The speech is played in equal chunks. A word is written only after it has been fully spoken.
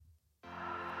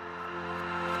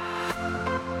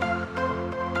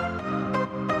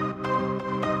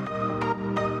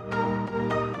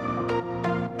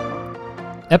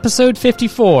Episode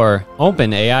 54,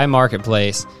 OpenAI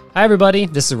Marketplace. Hi everybody,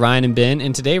 this is Ryan and Ben,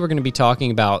 and today we're going to be talking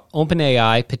about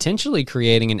OpenAI potentially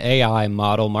creating an AI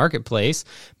model marketplace,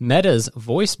 Meta's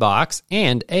voice box,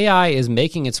 and AI is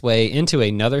making its way into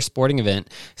another sporting event.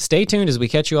 Stay tuned as we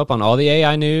catch you up on all the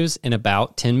AI news in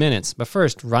about 10 minutes. But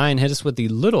first, Ryan, hit us with the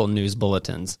little news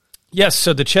bulletins. Yes,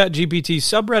 so the ChatGPT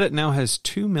subreddit now has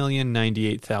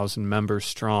 2,098,000 members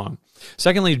strong.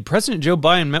 Secondly, President Joe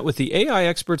Biden met with the AI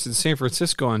experts in San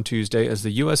Francisco on Tuesday as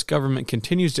the U.S. government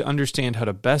continues to understand how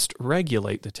to best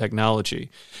regulate the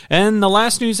technology. And the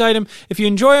last news item, if you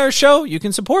enjoy our show, you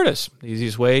can support us. The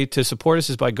easiest way to support us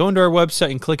is by going to our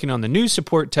website and clicking on the News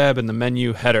Support tab in the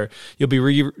menu header. You'll be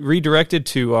redirected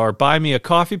to our Buy Me a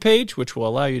Coffee page, which will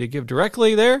allow you to give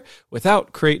directly there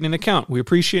without creating an account. We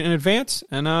appreciate it in advance,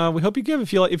 and we hope you give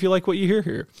if you like what you hear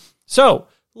here. So,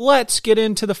 let's get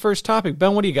into the first topic.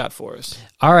 Ben, what do you got for us?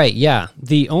 All right, yeah.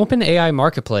 The OpenAI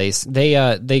Marketplace,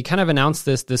 they kind of announced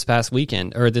this past week.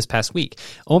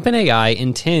 OpenAI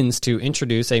intends to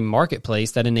introduce a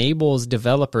marketplace that enables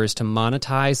developers to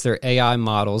monetize their AI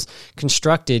models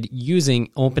constructed using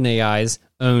OpenAI's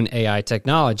own AI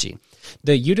technology.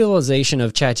 The utilization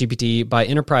of ChatGPT by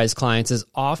enterprise clients is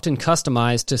often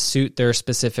customized to suit their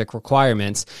specific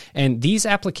requirements, and these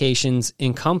applications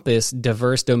encompass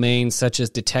diverse domains such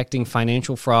as detecting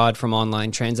financial fraud from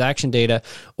online transaction data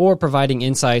or providing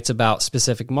insights about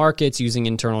specific markets using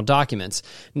internal documents.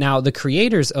 Now, the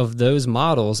creators of those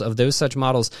such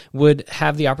models, would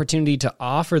have the opportunity to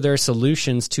offer their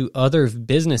solutions to other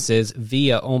businesses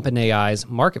via OpenAI's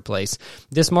marketplace.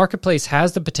 This marketplace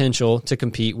has the potential to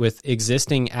compete with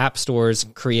existing app stores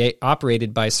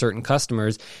operated by certain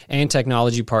customers and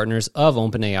technology partners of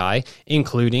OpenAI,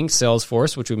 including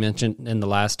Salesforce, which we mentioned in the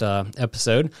last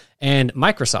episode, and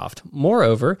Microsoft.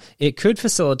 Moreover, it could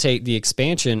facilitate the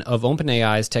expansion of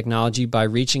OpenAI's technology by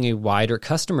reaching a wider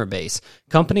customer base.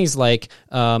 Companies like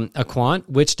Aquant,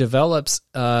 which develops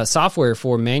software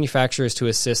for manufacturers to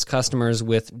assist customers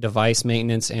with device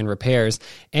maintenance and repairs,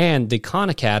 and the Khan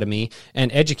Academy, an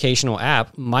educational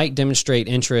app, might demonstrate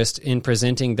interest in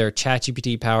presenting their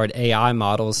ChatGPT-powered AI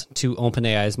models to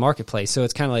OpenAI's marketplace. So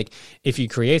it's kind of like if you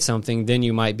create something, then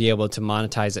you might be able to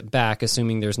monetize it back,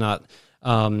 assuming there's not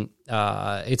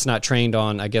it's not trained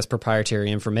on, I guess,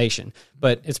 proprietary information.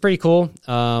 But it's pretty cool.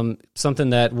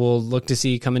 Something that we'll look to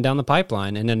see coming down the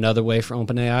pipeline, and another way for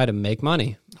OpenAI to make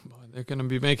money. They're going to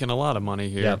be making a lot of money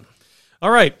here. Yep. All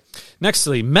right.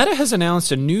 Nextly, Meta has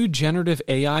announced a new generative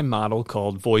AI model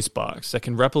called VoiceBox that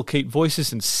can replicate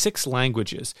voices in 6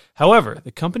 languages. However,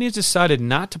 the company has decided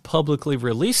not to publicly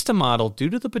release the model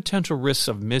due to the potential risks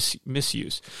of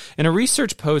misuse. In a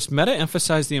research post, Meta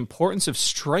emphasized the importance of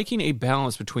striking a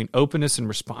balance between openness and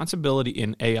responsibility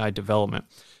in AI development.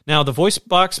 Now, the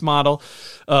VoiceBox model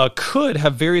could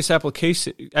have various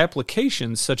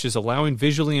applications, such as allowing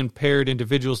visually impaired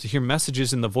individuals to hear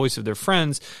messages in the voice of their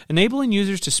friends, enabling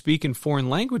users to speak in foreign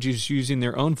languages using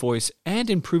their own voice, and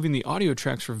improving the audio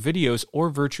tracks for videos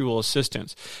or virtual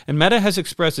assistants. And Meta has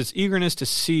expressed its eagerness to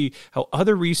see how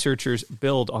other researchers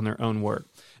build on their own work.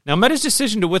 Now, Meta's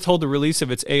decision to withhold the release of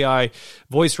its AI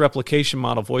voice replication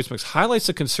model, VoiceMix, highlights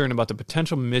the concern about the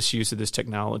potential misuse of this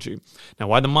technology. Now,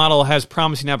 while the model has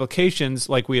promising applications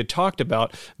like we had talked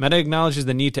about, Meta acknowledges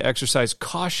the need to exercise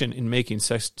caution in making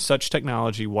such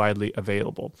technology widely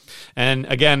available. And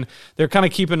again, they're kind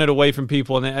of keeping it away from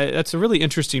people, and that's a really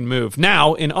interesting move.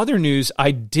 Now, in other news, I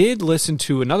did listen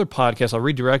to another podcast, I'll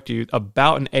redirect you,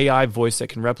 about an AI voice that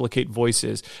can replicate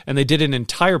voices, and they did an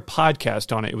entire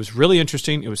podcast on it. It was really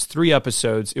interesting. It was 3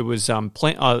 episodes. It was on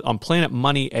Planet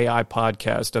Money AI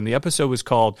podcast, and the episode was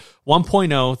called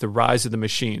 1.0, The Rise of the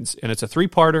Machines, and it's a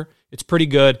 3-parter. It's pretty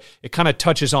good. It kind of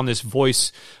touches on this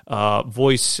voice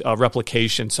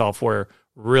replication software.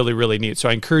 Really, really neat. So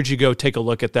I encourage you to go take a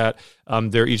look at that.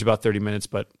 They're each about 30 minutes,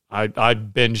 but I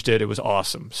binged it. It was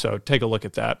awesome. So take a look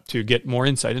at that to get more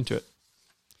insight into it.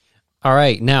 All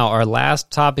right, now our last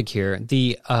topic here.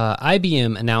 The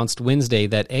IBM announced Wednesday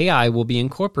that AI will be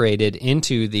incorporated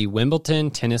into the Wimbledon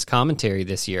tennis commentary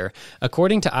this year.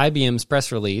 According to IBM's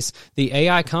press release, the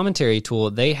AI commentary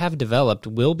tool they have developed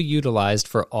will be utilized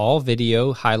for all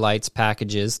video highlights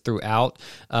packages throughout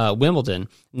Wimbledon.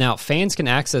 Now, fans can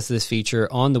access this feature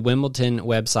on the Wimbledon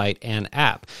website and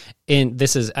app. And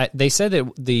this is, they said that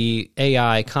the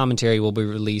AI commentary will be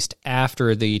released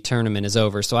after the tournament is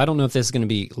over. So I don't know if this is going to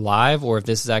be live or if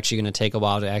this is actually going to take a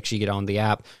while to actually get on the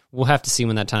app. We'll have to see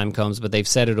when that time comes, but they've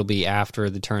said it'll be after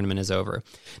the tournament is over.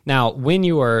 Now, when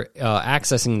you are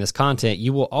accessing this content,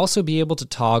 you will also be able to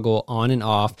toggle on and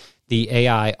off the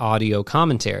AI audio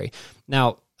commentary.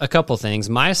 Now, a couple things.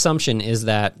 My assumption is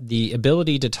that the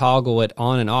ability to toggle it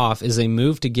on and off is a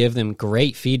move to give them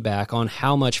great feedback on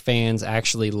how much fans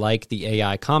actually like the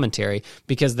AI commentary,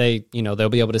 because they'll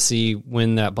be able to see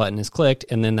when that button is clicked,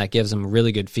 and then that gives them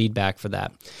really good feedback for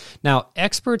that. Now,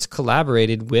 experts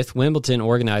collaborated with Wimbledon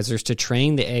organizers to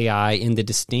train the AI in the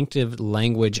distinctive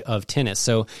language of tennis.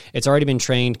 So it's already been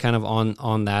trained kind of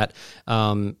on that.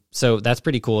 So that's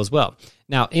pretty cool as well.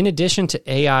 Now, in addition to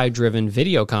AI-driven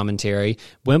video commentary,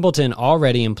 Wimbledon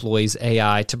already employs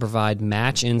AI to provide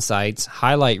match insights,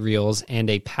 highlight reels, and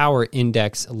a power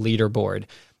index leaderboard.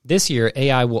 This year,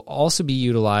 AI will also be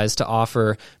utilized to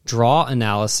offer draw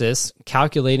analysis,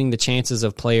 calculating the chances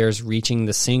of players reaching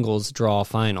the singles draw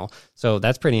final. So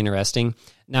that's pretty interesting.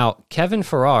 Now, Kevin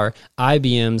Farrar,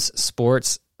 IBM's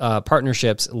sports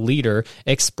partnerships leader,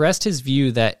 expressed his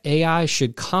view that AI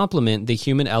should complement the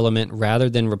human element rather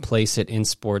than replace it in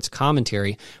sports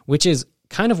commentary, which is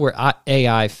kind of where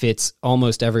AI fits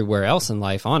almost everywhere else in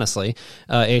life, honestly.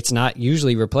 It's not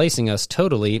usually replacing us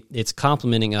totally, it's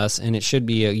complementing us, and it should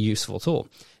be a useful tool.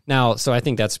 Now, so I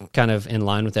think that's kind of in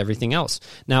line with everything else.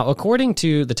 Now, according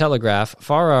to The Telegraph,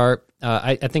 Farrar,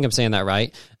 I think I'm saying that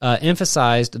right,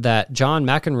 emphasized that John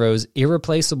McEnroe's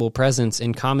irreplaceable presence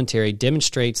in commentary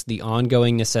demonstrates the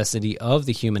ongoing necessity of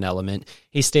the human element.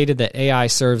 He stated that AI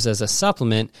serves as a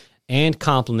supplement and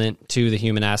complement to the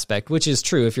human aspect, which is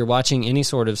true. If you're watching any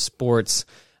sort of sports,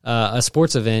 a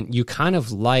sports event, you kind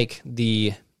of like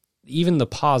even the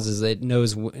pauses. It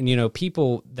knows,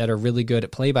 people that are really good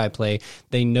at play-by-play,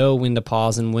 they know when to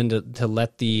pause and when to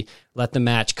let the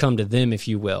match come to them, if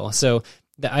you will. So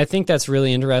I think that's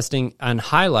really interesting. On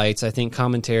highlights, I think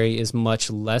commentary is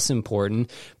much less important,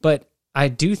 but I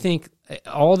do think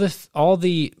all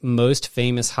the most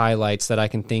famous highlights that I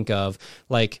can think of,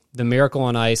 like the Miracle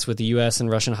on Ice with the U.S. and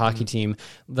Russian hockey team,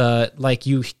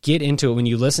 you get into it when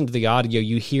you listen to the audio,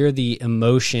 you hear the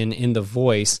emotion in the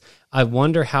voice. I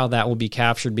wonder how that will be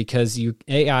captured, because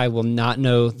AI will not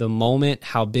know the moment,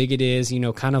 how big it is,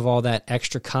 kind of all that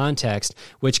extra context,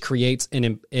 which creates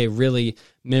a really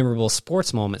memorable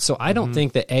sports moment. So I don't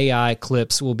think the AI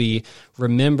clips will be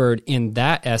remembered in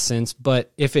that essence,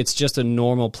 but if it's just a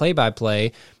normal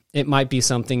play-by-play, it might be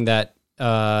something that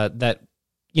it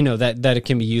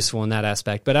can be useful in that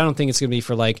aspect. But I don't think it's going to be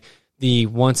for like the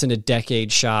once in a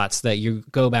decade shots that you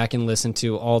go back and listen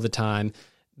to all the time.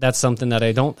 That's something that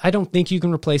I don't think you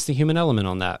can replace the human element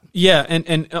on that. Yeah,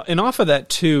 and off of that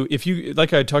too, if you,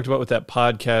 like I talked about with that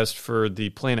podcast for the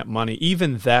Planet Money,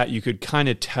 even that you could kind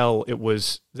of tell it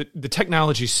was the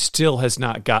technology still has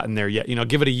not gotten there yet.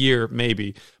 Give it a year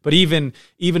maybe, but even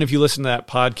if you listen to that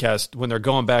podcast, when they're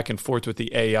going back and forth with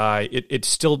the AI, it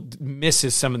still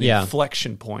misses some of the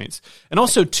inflection points. And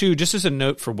also too, just as a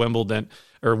note for Wimbledon,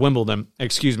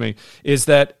 is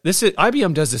that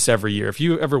IBM does this every year. If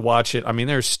you ever watch it, I mean,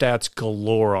 there's stats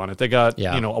galore on it. They got,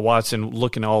 Watson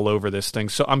looking all over this thing.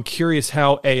 So I'm curious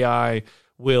how AI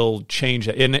will change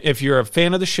it. And if you're a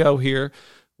fan of the show here,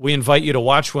 we invite you to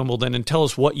watch Wimbledon and tell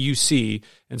us what you see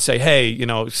and say, hey,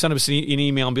 send us an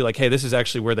email and be like, hey, this is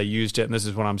actually where they used it and this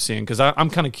is what I'm seeing. Because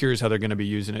I'm kind of curious how they're going to be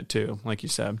using it too, like you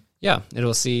said. Yeah,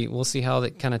 we'll see how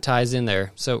that kind of ties in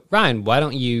there. So, Ryan, why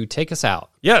don't you take us out?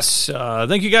 Yes,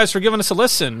 thank you guys for giving us a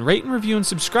listen. Rate and review and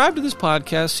subscribe to this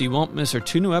podcast so you won't miss our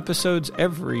 2 new episodes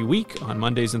every week on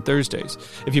Mondays and Thursdays.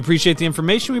 If you appreciate the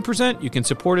information we present, you can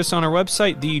support us on our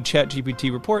website,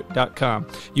 thechatgptreport.com.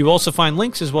 You will also find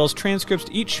links as well as transcripts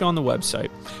to each show on the website.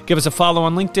 Give us a follow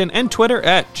on LinkedIn and Twitter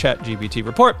at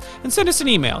ChatGPTReport, and send us an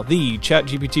email,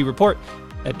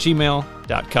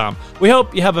 thechatgptreport@gmail.com. We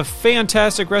hope you have a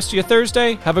fantastic rest of your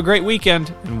Thursday. Have a great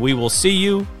weekend, and we will see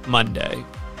you Monday.